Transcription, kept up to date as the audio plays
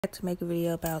To make a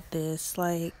video about this.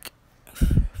 Like,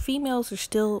 females are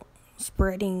still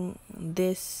spreading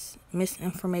this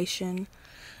misinformation.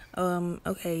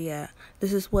 Okay, yeah.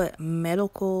 This is what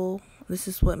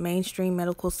mainstream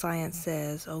medical science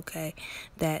says, okay?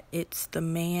 That it's the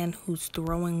man who's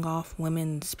throwing off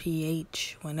women's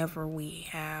pH whenever we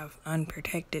have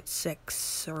unprotected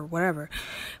sex or whatever.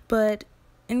 But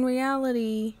in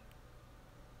reality,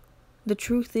 the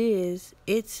truth is,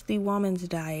 it's the woman's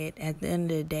diet at the end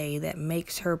of the day that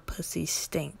makes her pussy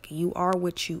stink. You are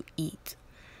what you eat.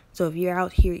 So if you're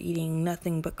out here eating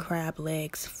nothing but crab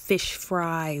legs, fish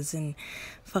fries, and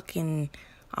fucking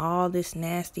all this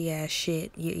nasty ass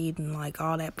shit, you're eating like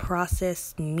all that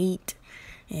processed meat,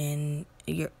 and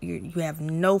you have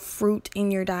no fruit in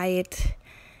your diet,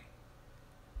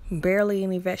 barely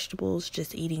any vegetables,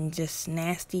 just eating just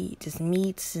nasty, just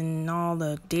meats and all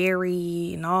the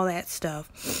dairy and all that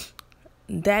stuff.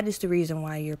 That is the reason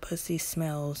why your pussy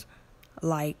smells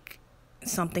like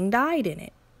something died in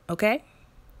it, okay?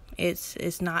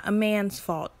 It's not a man's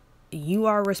fault. You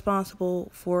are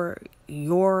responsible for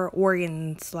your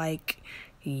organs. Like,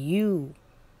 you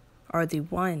are the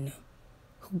one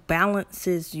who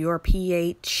balances your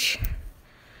pH.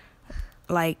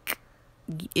 Like,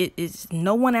 it is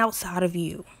no one outside of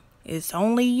you. It's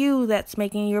only you that's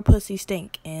making your pussy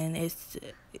stink, and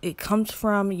it comes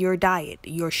from your diet,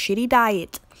 your shitty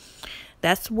diet.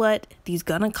 That's what these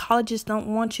gynecologists don't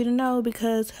want you to know,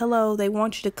 because hello, they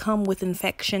want you to come with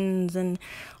infections and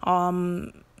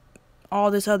all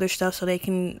this other stuff so they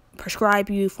can prescribe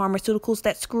you pharmaceuticals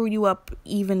that screw you up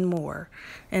even more.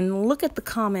 And look at the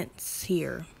comments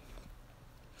here.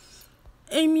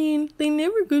 I mean, they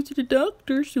never go to the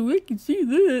doctor, so I can see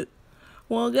that.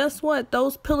 Well, guess what?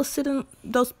 Those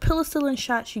penicillin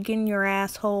shots you get in your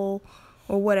asshole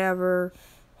or whatever,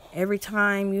 every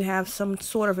time you have some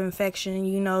sort of infection,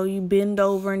 you bend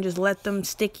over and just let them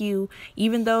stick you,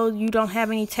 even though you don't have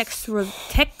any test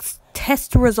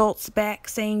results back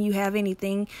saying you have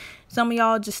anything. Some of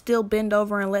y'all just still bend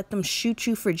over and let them shoot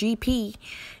you for GP.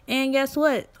 And guess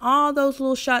what? All those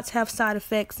little shots have side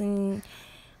effects, and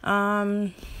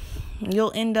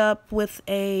you'll end up with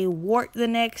a wart the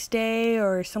next day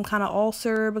or some kind of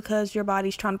ulcer because your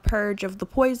body's trying to purge of the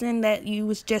poison that you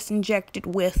was just injected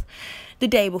with the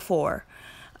day before.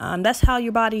 That's how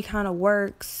your body kind of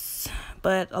works,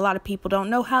 but a lot of people don't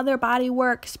know how their body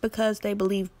works because they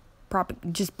believe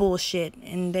just bullshit,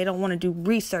 and they don't want to do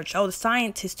research. Oh, the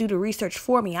scientists do the research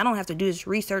for me. I don't have to do this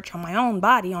research on my own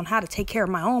body, on how to take care of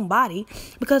my own body,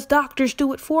 because doctors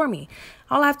do it for me.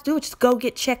 All I have to do is just go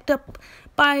get checked up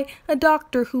by a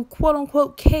doctor who quote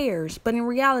unquote cares, but in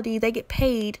reality they get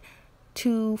paid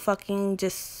to fucking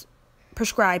just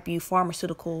prescribe you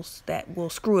pharmaceuticals that will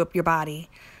screw up your body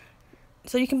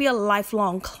so you can be a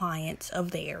lifelong client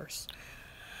of theirs.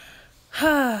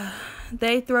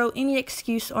 They throw any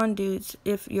excuse on dudes.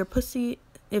 If your coochie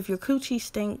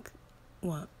stink,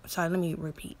 let me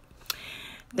repeat.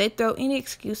 They throw any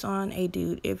excuse on a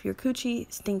dude. If your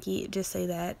coochie stinky, just say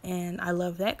that. And I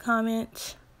love that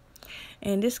comment.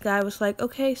 And this guy was like,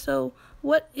 okay, so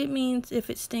what it means if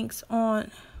it stinks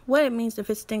upon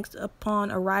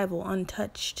arrival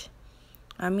untouched.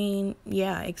 I mean,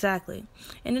 yeah, exactly.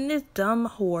 And then this dumb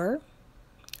whore,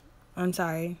 I'm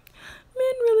sorry,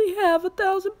 men really have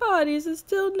 1,000 bodies and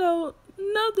still know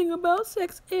nothing about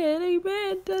sex ed. A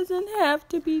man doesn't have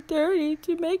to be dirty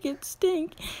to make it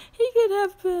stink. He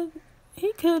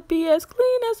could be as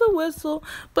clean as a whistle,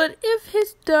 but if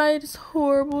his diet is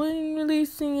horrible and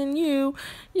releasing in you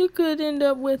could end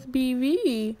up with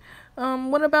BV.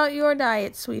 What about your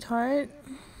diet, sweetheart?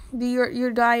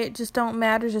 Your diet just don't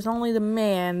matter. It's only the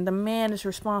man. The man is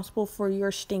responsible for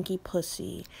your stinky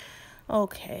pussy.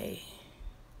 Okay.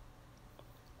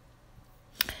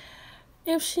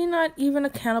 If she not even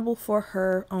accountable for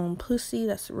her own pussy,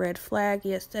 that's a red flag.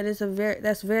 Yes,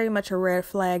 that's very much a red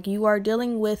flag. You are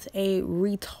dealing with a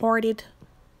retarded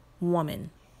woman.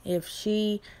 If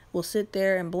she will sit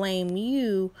there and blame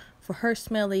you for her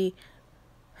smelly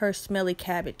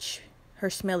cabbage.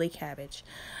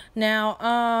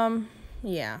 Now,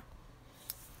 yeah.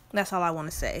 That's all I want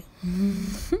to say.